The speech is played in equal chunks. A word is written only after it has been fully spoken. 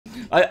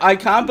I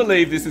can't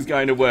believe this is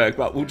going to work,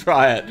 but we'll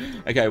try it.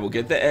 Okay, we'll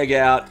get the egg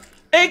out.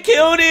 It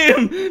killed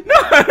him!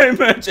 No,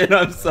 Merchant,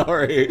 I'm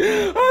sorry.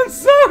 I'm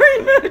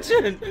sorry,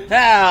 Merchant.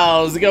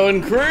 How's it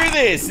going, crew?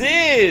 This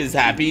is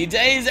Happy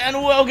Days, and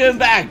welcome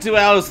back to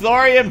our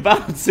Thorium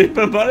Bard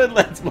Super Modded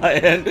Let's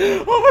Play. And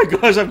oh my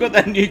gosh, I've got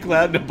that new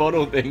cloud in a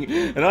bottle thing,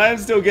 and I am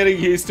still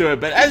getting used to it.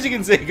 But as you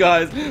can see,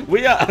 guys,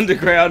 we are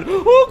underground.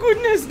 Oh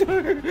goodness,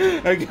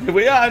 no. Okay,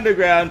 we are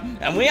underground,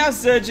 and we are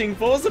searching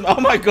for some.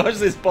 Oh my gosh,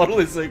 this bottle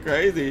is so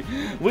crazy.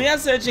 We are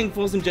searching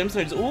for some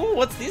gemstones. Oh,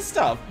 what's this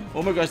stuff?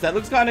 Oh my gosh, that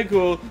looks kind of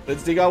cool.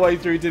 Let's dig our way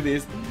through to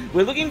this.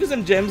 We're looking for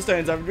some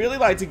gemstones. I'd really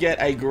like to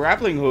get a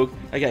grappling hook.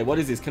 Okay, what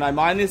is this? Can I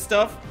mine this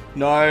stuff?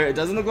 No, it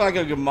doesn't look like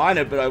I can mine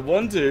it, but I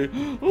want to.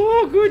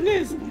 Oh,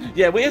 goodness.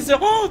 Yeah, we are so...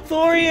 Oh,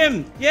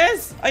 thorium.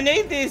 Yes, I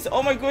need this.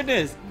 Oh, my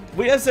goodness.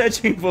 We are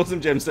searching for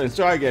some gemstones.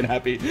 Try again,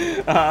 Happy.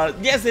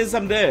 Yes, there's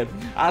some there.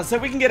 So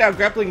we can get our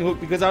grappling hook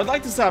because I would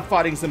like to start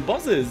fighting some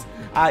bosses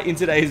in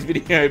today's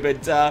video,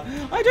 but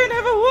I don't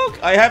have a hook.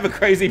 I have a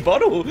crazy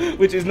bottle,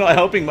 which is not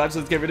helping much.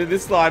 Let's get rid of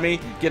this slimy.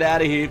 Get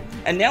out of here.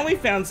 And now we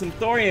found some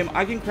thorium.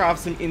 I can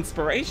craft some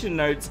inspiration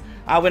notes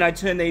when I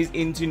turn these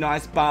into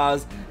nice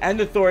bars and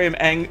the thorium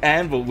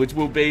anvil, which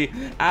will be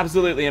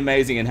absolutely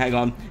amazing. And hang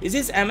on, is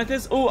this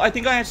amethyst? Oh, I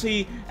think I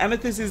actually,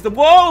 amethyst is the,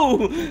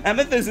 whoa,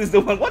 amethyst is the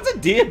one. What's a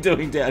deer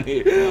doing down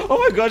here? Oh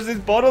my gosh, this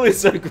bottle is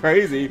so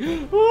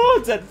crazy. Oh,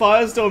 it's that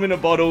firestorm in a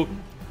bottle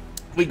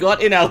we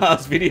got in our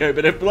last video,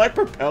 but it like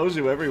propels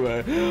you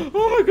everywhere.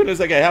 Oh my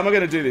goodness. Okay, how am I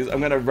going to do this? I'm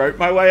going to rope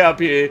my way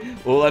up here.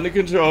 All under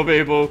control,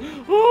 people.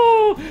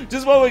 Oh,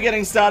 just while we're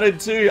getting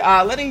started too,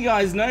 letting you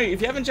guys know, if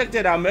you haven't checked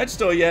out our merch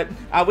store yet,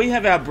 we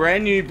have our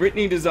brand new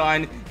Britney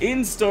design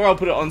in store. I'll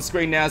put it on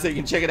screen now so you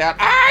can check it out.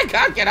 I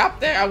can't get up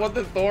there. I want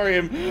the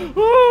thorium.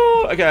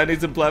 Oh, okay, I need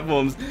some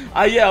platforms.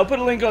 Yeah, I'll put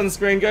a link on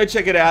screen. Go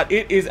check it out.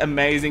 It is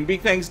amazing. Big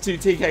thanks to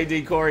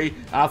TKD Corey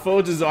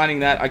for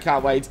designing that. I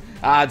can't wait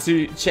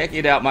to check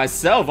it out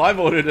myself. I've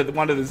ordered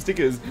one of the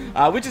stickers,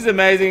 which is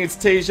amazing. It's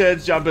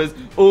t-shirts, jumpers,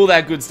 all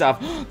that good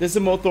stuff. There's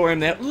some more thorium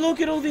there.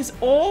 Look at all this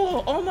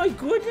ore. Oh my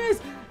goodness.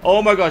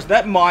 Oh my gosh,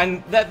 that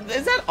mine,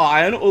 is that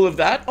iron, all of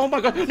that? Oh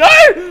my god.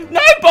 No! No,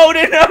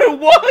 Boulder, no!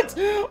 What?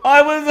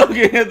 I was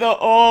looking at the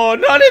ore,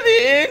 not in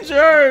the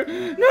intro.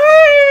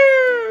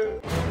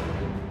 No!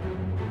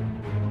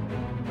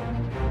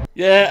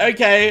 Yeah,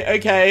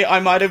 okay, I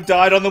might have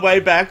died on the way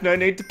back, no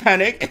need to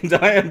panic, and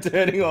I am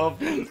turning off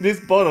this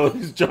bottle.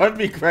 It's driving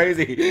me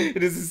crazy.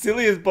 It is the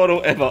silliest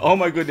bottle ever. Oh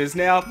my goodness.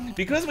 Now,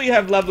 because we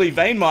have lovely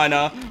vein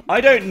miner, I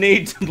don't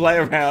need to play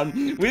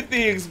around with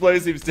the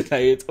explosives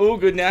today. It's all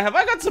good now. Have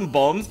I got some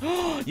bombs?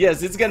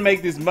 Yes, it's gonna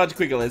make this much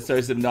quicker. Let's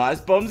throw some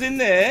nice bombs in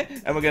there,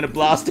 and we're gonna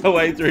blast our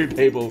way through,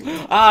 people.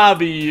 Ah,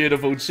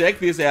 beautiful. Check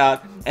this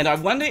out. And I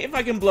wonder if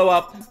I can blow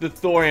up the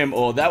thorium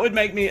ore. That would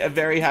make me a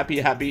very happy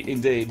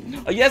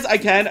indeed. Oh, yes, I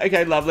can.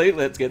 Okay, lovely.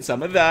 Let's get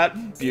some of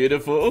that.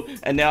 Beautiful.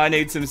 And now I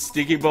need some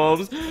sticky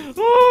bombs.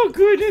 Oh,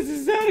 goodness, this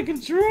is out of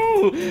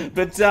control.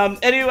 But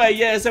anyway,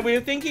 yeah, so we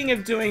were thinking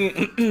of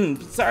doing...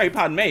 sorry,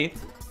 pardon me.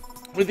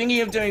 We're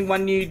thinking of doing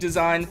one new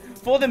design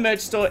for the merch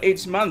store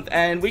each month,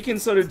 and we can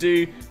sort of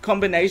do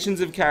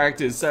combinations of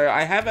characters. So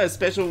I have a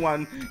special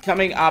one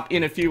coming up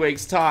in a few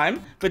weeks'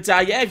 time. But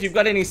yeah, if you've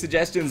got any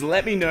suggestions,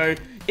 let me know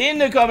in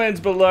the comments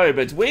below.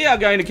 But we are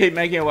going to keep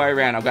making our way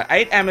around. I've got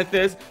 8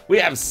 amethysts. We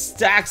have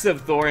stacks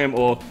of thorium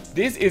ore.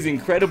 This is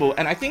incredible.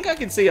 And I think I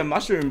can see a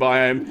mushroom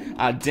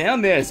biome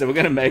down there. So we're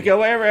going to make our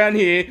way around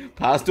here,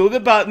 past all the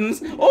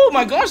buttons. Oh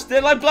my gosh,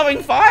 they're like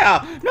blowing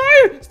fire.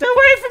 No, stay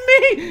away from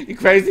me, you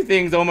crazy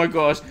things. Oh my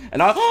gosh.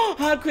 And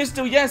hard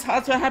crystal, yes,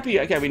 hearts are happy.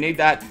 Okay, we need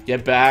that.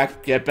 Get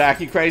back,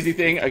 you crazy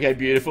thing. Okay,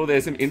 beautiful.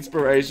 There's some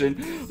inspiration.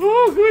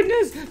 Oh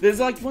goodness. There's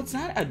like, what's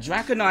that? A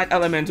draconite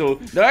elemental.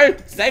 No,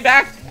 stay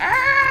back.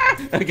 Ah!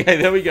 Okay,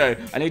 there we go.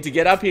 I need to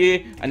get up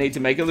here. I need to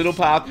make a little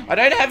path. I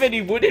don't have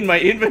any wood in my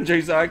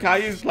inventory, so I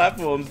can't use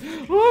platforms.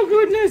 Oh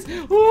goodness.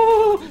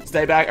 Oh,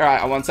 stay back. All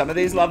right, I want some of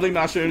these lovely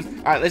mushrooms.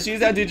 All right, let's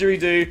use our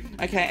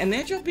didgeridoo. Okay, and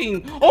they're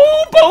dropping.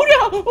 Oh,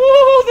 boulder.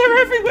 Oh, they're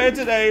everywhere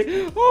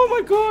today. Oh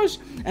my gosh.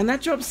 And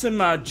that drops some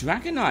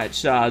draconite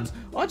shards.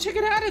 Oh, check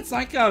it out. It's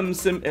like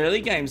some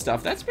early game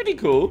stuff. That's pretty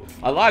cool.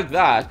 I like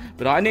that.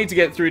 But I need to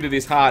get through to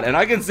this heart. And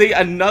I can see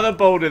another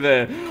boulder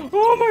there.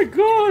 Oh my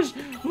gosh.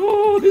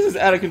 Oh, this is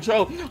out of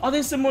control. Oh,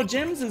 there's some more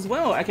gems as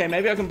well. Okay,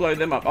 maybe I can blow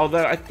them up.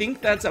 Although I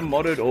think that's a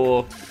modded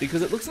ore,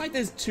 because it looks like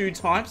there's 2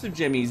 types of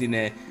gemmies in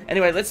there.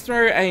 Anyway, let's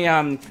throw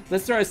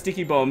a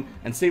sticky bomb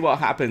and see what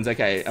happens.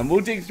 Okay, and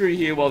we'll dig through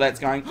here while that's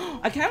going. Oh,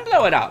 I can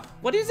blow it up.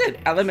 What is it?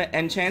 Element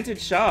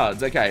enchanted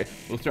shards. Okay,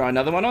 we'll throw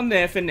another one on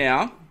there for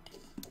now.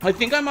 I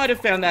think I might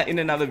have found that in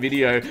another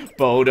video.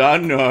 Boulder,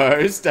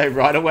 no, stay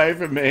right away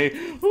from me.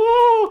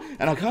 Ooh,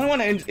 and I kind of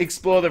want to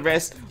explore the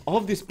rest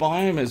of this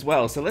biome as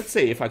well. So let's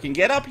see, if I can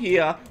get up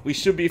here, we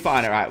should be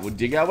fine. All right, we'll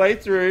dig our way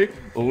through.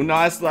 Oh,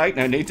 nice lake,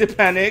 no need to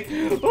panic.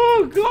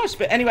 Oh, gosh,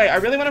 but anyway, I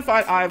really want to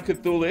fight Eye of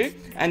Cthulhu.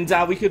 And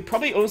we could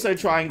probably also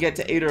try and get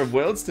to Eater of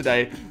Worlds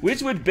today,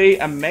 which would be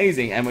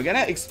amazing. And we're going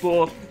to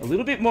explore a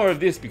little bit more of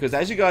this because,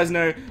 as you guys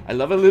know, I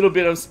love a little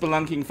bit of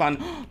spelunking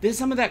fun. There's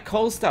some of that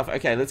coal stuff.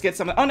 Okay, let's get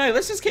some. Oh, no,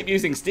 let's just keep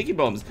using sticky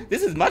bombs.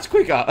 This is much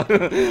quicker.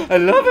 I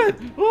love it.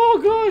 Oh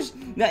gosh.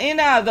 Now in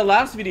the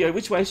last video,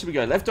 which way should we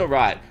go, left or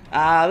right?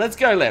 Let's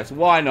go left.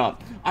 Why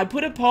not? I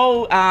put a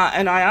poll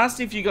and I asked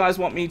if you guys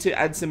want me to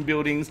add some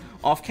buildings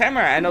off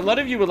camera, and a lot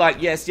of you were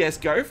like, yes,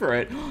 go for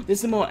it.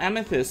 There's some more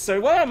amethyst.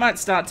 So what I might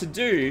start to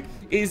do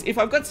is, if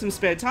I've got some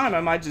spare time,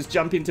 I might just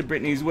jump into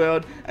Britney's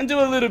world and do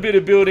a little bit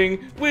of building,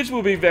 which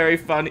will be very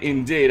fun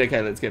indeed.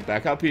 Okay, let's get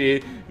back up here.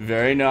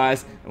 Very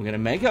nice. We're gonna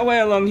make our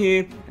way along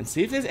here and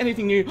see if there's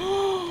anything new.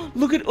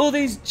 Look at all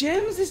these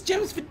gems. There's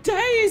gems for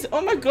days.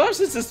 Oh my gosh,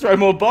 let's just throw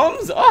more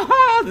bombs.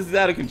 Oh, this is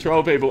out of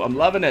control, people. I'm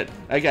loving it.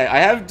 Okay, I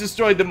have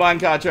destroyed the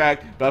minecart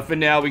track, but for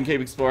now we can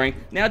keep exploring.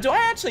 Now, do I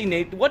actually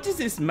need, what does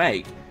this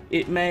make?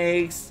 It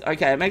makes,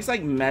 okay, it makes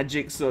like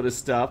magic sort of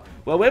stuff.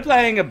 Well, we're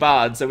playing a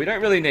bard, so we don't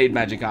really need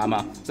magic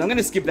armor. So I'm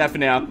gonna skip that for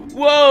now.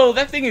 Whoa,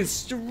 that thing is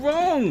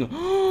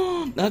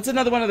strong. That's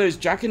another one of those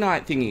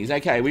draconite thingies.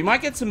 Okay, we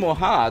might get some more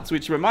hearts,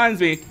 which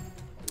reminds me,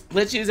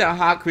 let's use our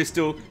heart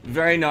crystal.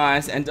 Very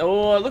nice. And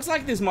oh, it looks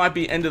like this might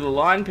be end of the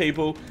line,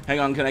 people. Hang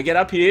on, can I get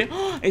up here?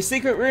 A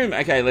secret room.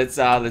 Okay,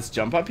 let's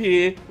jump up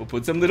here. We'll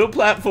put some little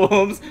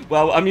platforms.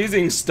 Well, I'm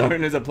using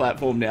stone as a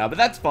platform now, but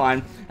that's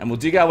fine. And we'll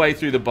dig our way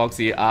through the box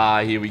here.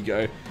 Here we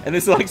go. And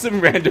there's like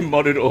some random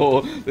modded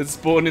ore that's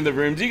spawned in the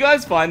room. Do you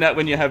guys find that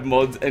when you have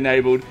mods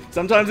enabled?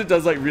 Sometimes it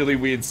does like really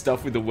weird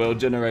stuff with the world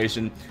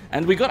generation.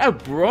 And we got a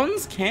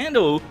bronze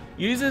candle.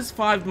 Uses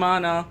 5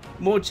 mana,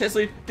 more chest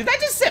loot. Did that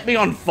just set me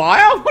on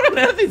fire? What on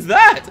earth is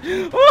that?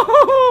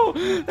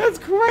 Oh, that's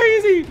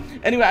crazy.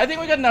 Anyway, I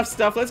think we got enough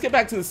stuff. Let's get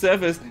back to the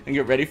surface and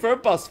get ready for a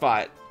boss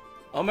fight.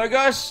 Oh my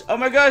gosh,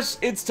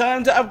 it's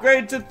time to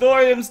upgrade to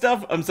thorium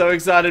stuff. I'm so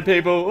excited,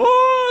 people.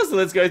 Oh, so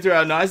let's go through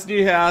our nice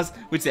new house,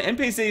 which the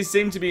NPCs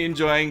seem to be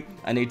enjoying.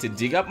 I need to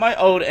dig up my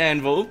old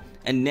anvil.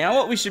 And now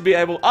what we should be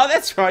able... Oh,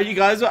 that's right. You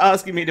guys were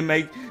asking me to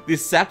make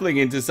this sapling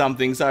into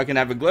something so I can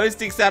have a glow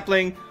stick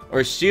sapling or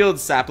a shield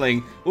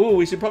sapling. Ooh,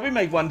 we should probably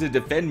make one to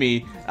defend me,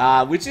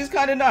 which is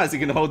kind of nice. It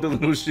can hold the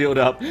little shield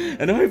up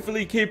and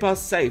hopefully keep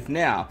us safe.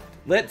 Now,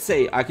 let's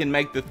see. I can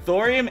make the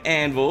thorium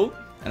anvil.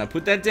 And I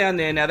put that down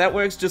there. Now that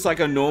works just like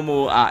a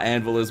normal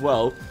anvil as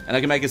well. And I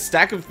can make a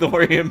stack of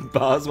thorium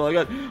bars.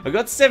 Well, I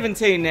got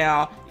 17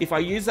 now. If I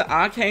use the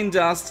arcane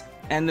dust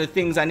and the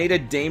things, I need a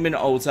demon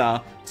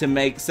altar to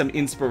make some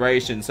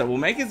inspiration. So we'll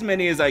make as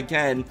many as I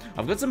can.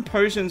 I've got some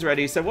potions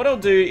ready. So what I'll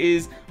do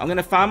is I'm going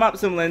to farm up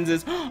some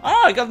lenses. Oh,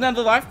 I got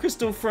another life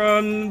crystal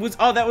from...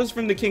 that was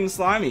from the King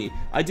Slimy.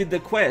 I did the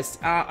quest.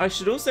 I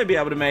should also be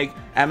able to make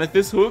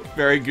amethyst hook.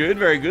 Very good,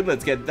 very good.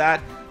 Let's get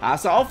that.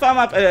 So I'll farm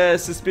up a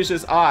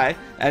suspicious eye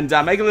and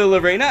make a little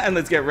arena, and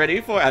let's get ready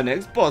for our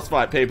next boss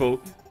fight,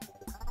 people.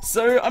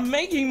 So I'm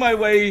making my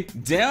way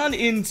down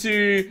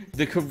into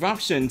the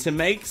corruption to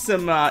make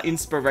some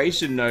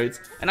inspiration notes,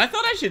 and I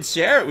thought I should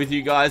share it with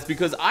you guys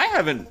because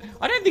I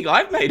don't think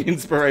I've made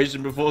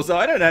inspiration before, so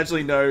I don't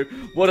actually know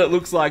what it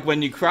looks like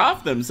when you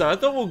craft them. So I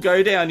thought we'll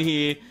go down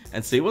here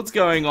and see what's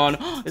going on.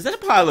 Is that a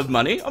pile of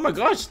money? Oh my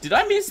gosh, did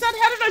I miss that?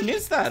 How did I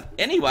miss that?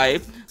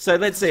 Anyway, so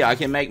let's see. I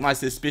can make my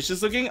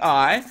suspicious looking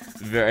eye.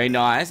 Very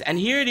nice. And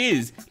here it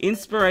is,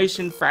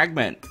 inspiration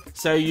fragment.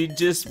 So you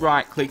just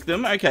right click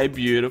them. Okay,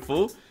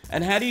 beautiful.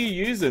 And how do you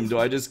use them? Do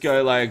I just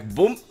go like,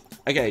 boom?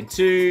 Okay,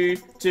 two,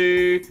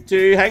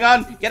 hang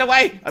on, get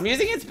away. I'm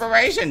using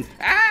inspiration.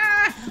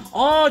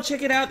 Oh,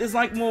 check it out. There's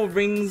like more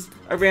rings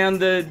around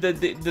the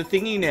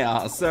thingy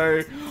now.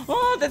 So,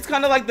 oh, that's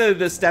kind of like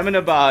the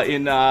stamina bar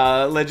in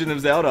Legend of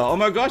Zelda. Oh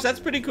my gosh, that's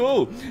pretty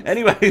cool.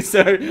 Anyway,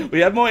 so we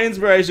have more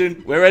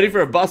inspiration. We're ready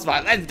for a boss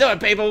fight. Let's do it,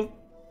 people.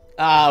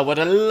 What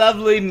a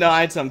lovely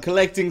night. I'm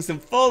collecting some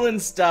fallen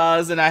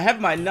stars and I have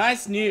my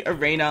nice new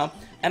arena.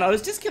 And I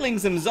was just killing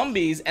some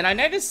zombies, and I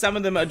noticed some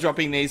of them are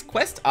dropping these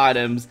quest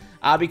items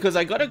because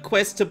I got a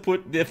quest to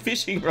put the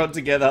fishing rod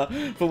together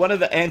for one of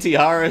the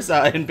Antiaris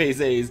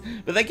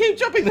NPCs, but they keep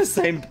dropping the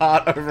same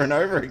part over and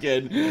over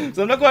again,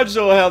 so I'm not quite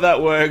sure how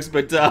that works,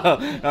 but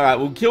alright,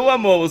 we'll kill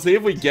one more, we'll see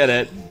if we get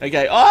it.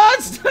 Okay, oh,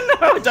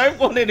 no, I don't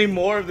want any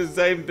more of the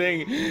same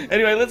thing.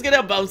 Anyway, let's get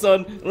our buffs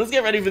on, let's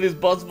get ready for this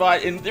boss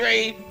fight in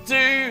 3,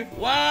 2,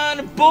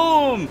 1,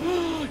 boom!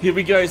 Here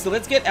we go, so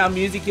let's get our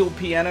musical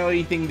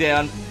piano-y thing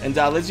down, and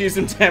let's use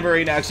some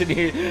tambourine action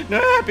here.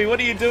 No, Happy, what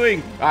are you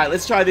doing? Alright,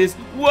 let's try this.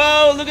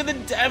 Whoa, look at the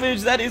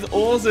damage. That is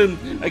awesome.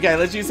 Okay,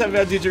 let's use some of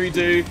our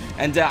didgeridoo.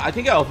 And I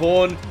think our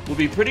horn will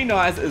be pretty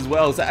nice as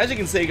well. So as you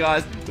can see,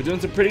 guys, we're doing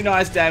some pretty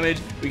nice damage.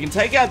 We can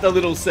take out the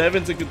little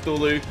servants of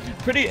Cthulhu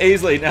pretty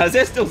easily. Now, is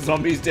there still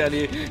zombies down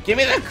here? Give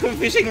me that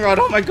fishing rod.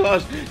 Oh my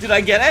gosh. Did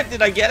I get it?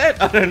 Did I get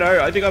it? I don't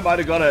know. I think I might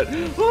have got it.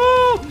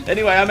 Oh,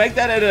 Anyway, I make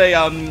that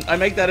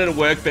at a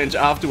workbench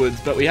afterwards,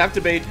 but we have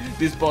to beat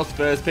this boss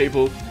first,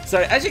 people. So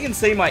as you can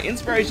see, my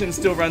inspiration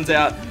still runs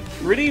out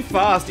pretty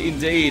fast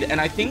indeed,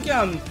 and I think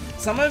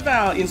some of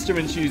our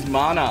instruments use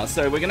mana,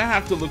 so we're gonna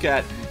have to look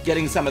at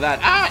getting some of that.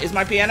 Ah, is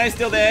my piano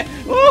still there?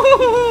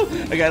 Ooh!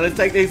 Okay, let's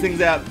take these things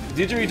out.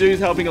 Didgeridoo's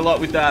helping a lot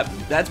with that.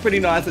 That's pretty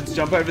nice. Let's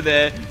jump over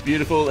there.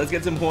 Beautiful. Let's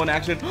get some horn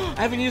action.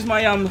 I haven't used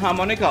my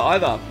harmonica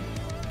either.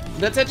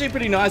 That's actually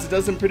pretty nice. It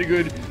does some pretty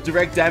good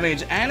direct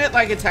damage, and it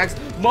like attacks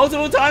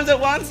multiple times at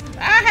once.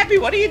 Ah, Happy,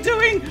 what are you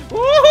doing?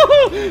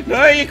 Ooh,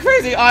 no, you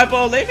crazy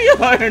eyeball. Leave me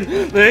alone.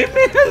 Leave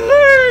me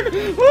alone.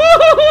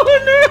 Ooh,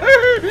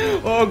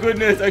 no. Oh,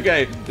 goodness.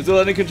 Okay, it's all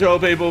under control,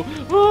 people.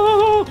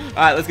 Ooh. All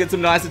right, let's get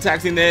some nice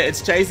attacks in there.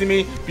 It's chasing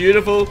me.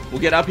 Beautiful.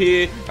 We'll get up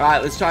here. All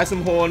right, let's try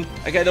some horn.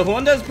 Okay, the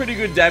horn does pretty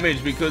good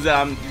damage because,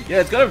 yeah,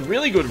 it's got a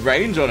really good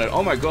range on it.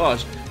 Oh, my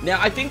gosh.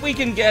 Now, I think we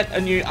can get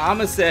a new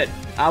armor set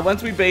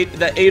once we beat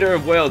the Eater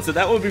of Worlds, so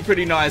that would be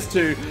pretty nice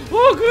too.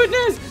 Oh,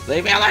 goodness!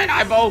 Leave me alone,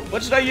 eyeball!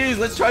 What should I use?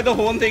 Let's try the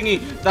horn thingy.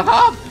 The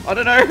harp? I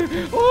don't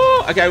know.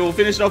 Oh, okay, we'll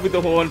finish it off with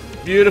the horn.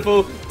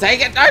 Beautiful. Take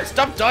it! Don't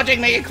stop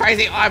dodging me, you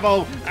crazy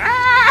eyeball!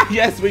 Ah!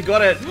 Yes, we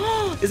got it.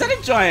 Is that a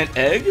giant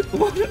egg?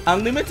 What?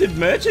 Unlimited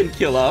merchant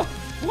killer?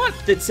 What?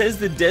 That says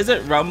the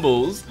desert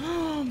rumbles.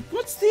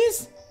 What's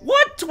this?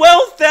 What?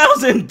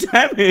 12,000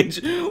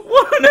 damage?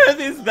 What on earth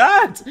is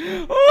that?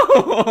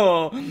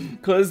 Oh,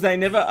 because they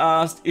never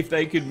asked if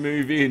they could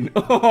move in.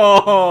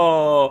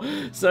 Oh,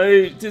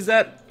 so does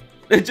that...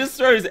 It just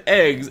throws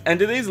eggs, and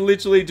do these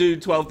literally do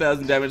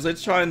 12,000 damage?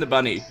 Let's try on the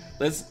bunny.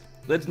 Let's...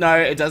 No,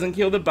 it doesn't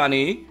kill the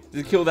bunny.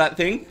 Does it kill that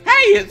thing?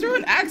 Hey, it threw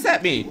an axe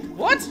at me.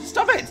 What?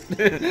 Stop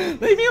it.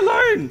 Leave me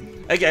alone.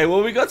 Okay,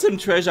 well, we got some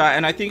treasure,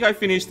 and I think I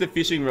finished the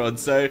fishing rod.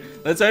 So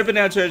let's open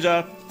our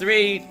treasure.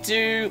 3,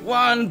 2,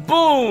 1,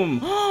 boom.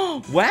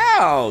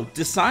 Wow,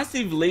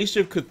 decisive leash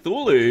of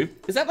Cthulhu.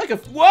 Is that like a...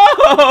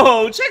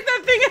 Whoa, check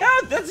that thing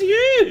out. That's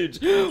huge.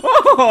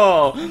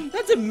 Oh,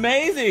 that's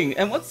amazing.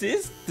 And what's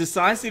this?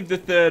 Decisive the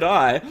third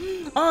eye.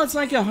 Oh, it's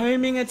like a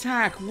homing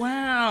attack.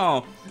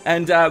 Wow.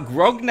 And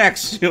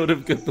Grognak's Shield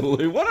of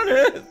Cthulhu. What on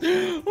earth?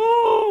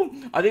 Oh,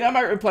 I think I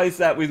might replace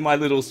that with my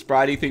little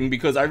spritey thing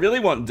because I really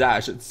want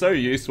dash. It's so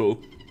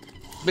useful.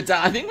 But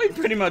I think we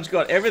pretty much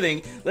got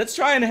everything. Let's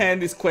try and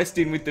hand this quest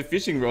in with the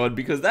fishing rod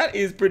because that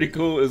is pretty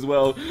cool as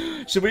well.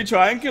 Should we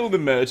try and kill the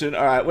merchant?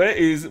 All right, where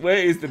is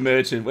the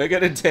merchant? We're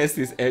going to test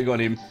this egg on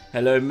him.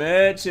 Hello,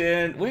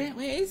 merchant. Where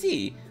is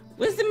he?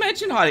 Where's the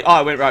merchant hiding? Oh,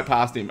 I went right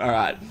past him. All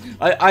right.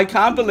 I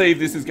can't believe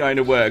this is going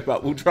to work,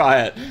 but we'll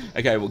try it.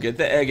 Okay, we'll get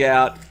the egg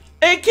out.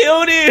 It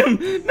killed him!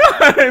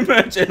 No,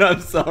 merchant, I'm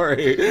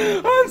sorry.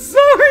 I'm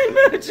sorry,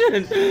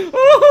 merchant.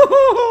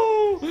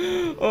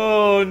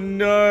 Oh,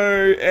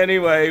 no.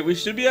 Anyway, we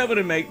should be able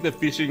to make the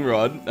fishing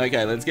rod.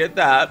 Okay, let's get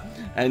that.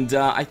 And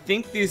I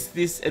think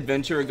this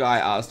adventurer guy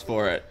asked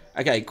for it.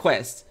 Okay,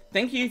 quest.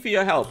 Thank you for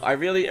your help. I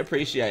really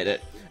appreciate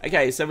it.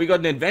 Okay, so we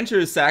got an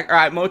adventurer's sack. All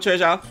right, more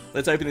treasure.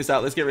 Let's open this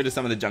up. Let's get rid of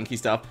some of the junky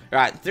stuff. All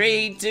right,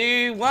 3,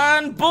 2,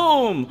 1,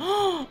 boom.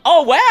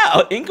 Oh,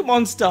 wow, Ink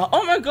Monster.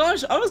 Oh my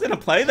gosh, I was going to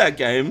play that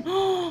game.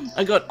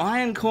 I got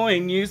Iron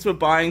Coin used for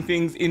buying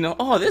things in...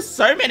 Oh, there's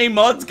so many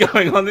mods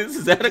going on. This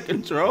is out of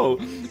control.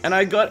 And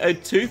I got a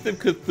Tooth of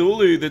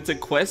Cthulhu that's a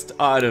quest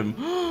item.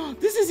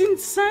 This is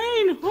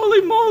insane.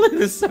 Holy moly,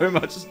 there's so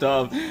much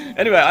stuff.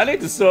 Anyway, I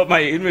need to sort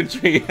my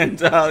inventory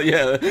and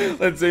yeah,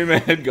 let's zoom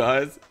ahead,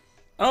 guys.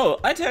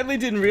 Oh, I totally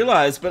didn't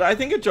realize, but I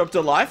think it dropped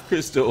a life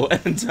crystal,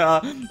 and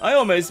I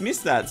almost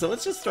missed that, so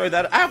let's just throw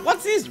that... Ah,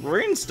 what's this?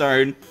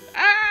 Runestone?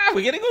 Ah,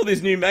 we're getting all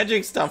this new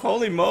magic stuff,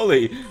 holy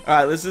moly.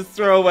 Alright, let's just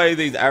throw away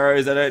these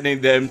arrows, I don't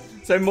need them.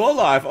 So more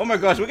life, oh my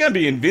gosh, we're going to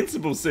be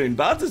invincible soon,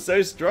 bards are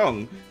so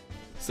strong.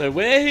 So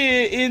we're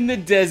here in the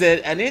desert,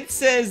 and it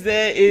says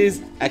there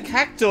is a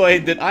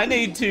cactoid that I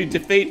need to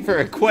defeat for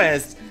a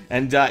quest.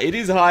 And it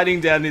is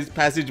hiding down this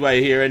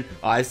passageway here, and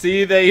I see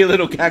you there, you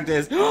little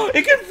cactus. Oh,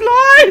 it can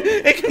fly!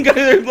 It can go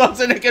through blocks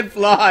and it can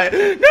fly!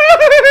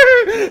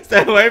 No!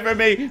 Stay away from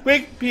me!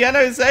 Quick,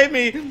 piano, save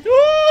me!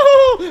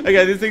 Ooh!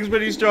 Okay, this thing's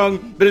pretty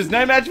strong, but it's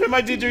no match for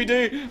my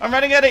didgeridoo. I'm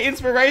running out of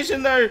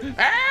inspiration, though.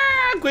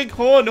 Ah! Quick,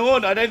 horn!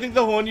 I don't think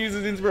the horn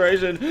uses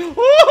inspiration.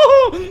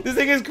 Ooh! This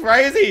thing is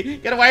crazy!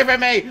 Get away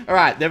from me!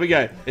 Alright, there we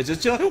go. It's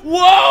just chilling.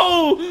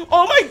 Whoa!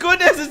 Oh my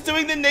goodness, it's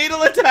doing the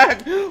needle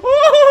attack!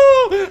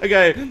 Ooh!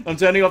 Okay. I'm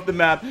turning off the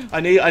map.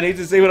 I need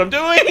to see what I'm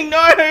doing.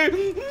 No!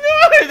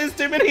 No! There's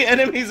too many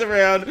enemies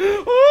around.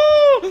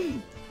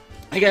 Oh!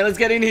 Okay, let's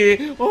get in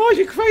here. Oh,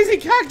 you crazy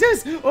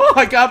cactus. Oh,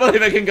 I can't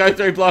believe I can go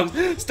through blocks.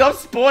 Stop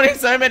spawning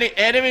so many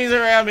enemies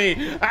around me.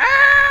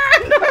 Ah,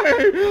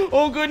 no.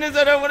 Oh, goodness,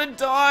 I don't want to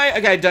die.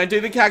 Okay, don't do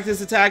the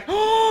cactus attack.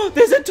 Oh,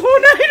 there's a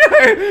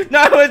tornado.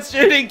 No, it's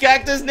shooting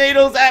cactus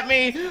needles at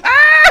me.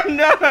 Ah,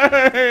 no.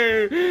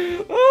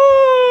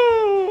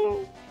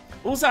 Oh.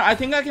 Also, I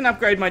think I can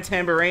upgrade my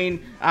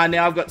tambourine.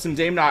 Now I've got some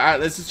demon. All right,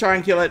 let's just try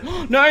and kill it.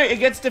 No, it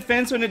gets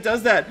defense when it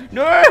does that.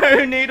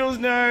 No, needles,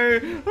 no.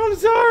 I'm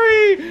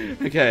sorry.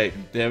 Okay,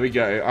 there we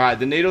go. All right,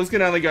 the needles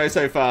can only go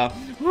so far.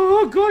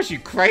 Oh, gosh, you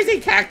crazy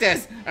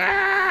cactus.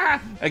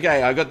 Ah!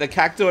 Okay, I got the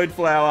cactoid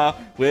flower.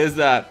 Where's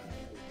that?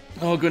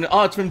 Oh, goodness.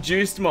 Oh, it's from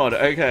Joost mod.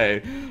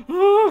 Okay.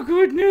 Oh,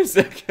 goodness.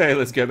 Okay,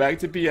 let's go back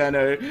to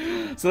piano.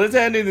 So let's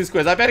hand in this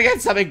quest. I better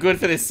get something good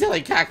for this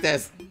silly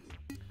cactus.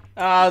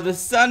 The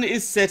sun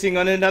is setting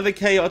on another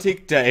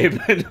chaotic day,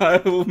 but I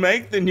will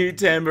make the new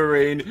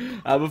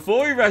tambourine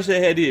before we rush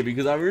ahead here,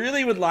 because I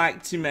really would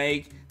like to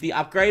make the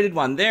upgraded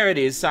one. There it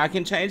is. So I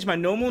can change my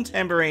normal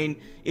tambourine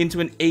into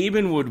an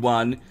ebenwood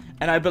one,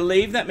 and I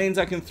believe that means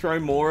I can throw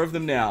more of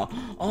them now.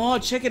 Oh,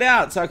 check it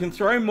out. So I can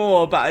throw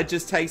more, but it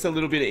just takes a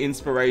little bit of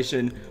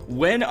inspiration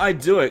when I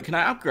do it. Can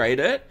I upgrade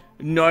it?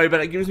 No,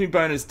 but it gives me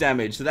bonus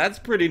damage, so that's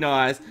pretty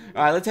nice.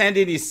 All right, let's hand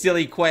in your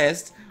silly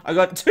quest. I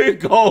got 2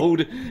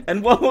 gold,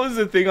 and what was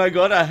the thing I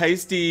got? A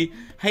hasty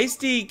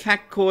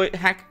cactoid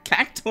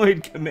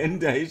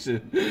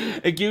commendation.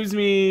 It gives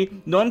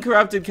me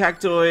non-corrupted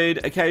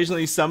cactoid,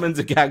 occasionally summons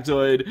a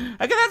cactoid.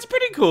 Okay, that's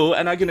pretty cool,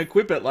 and I can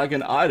equip it like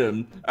an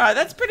item. Alright,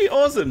 that's pretty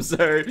awesome.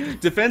 So,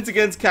 defense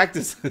against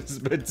cactuses.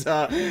 But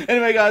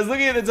anyway, guys,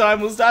 looking at the time,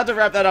 we'll start to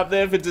wrap that up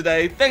there for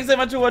today. Thanks so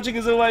much for watching,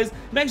 as always.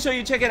 Make sure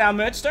you check out our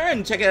merch store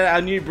and check out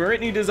our new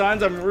Britney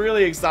designs. I'm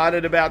really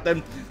excited about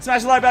them.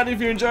 Smash the like button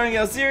if you're enjoying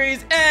our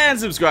series, and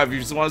subscribe if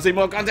you just want to see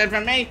more content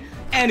from me.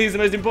 And here's the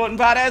most important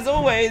part, as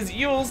always,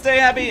 you'll stay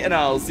happy, and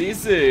I'll see you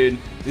soon.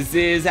 This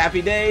is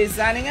Happy Days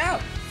signing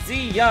out.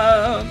 See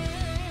ya!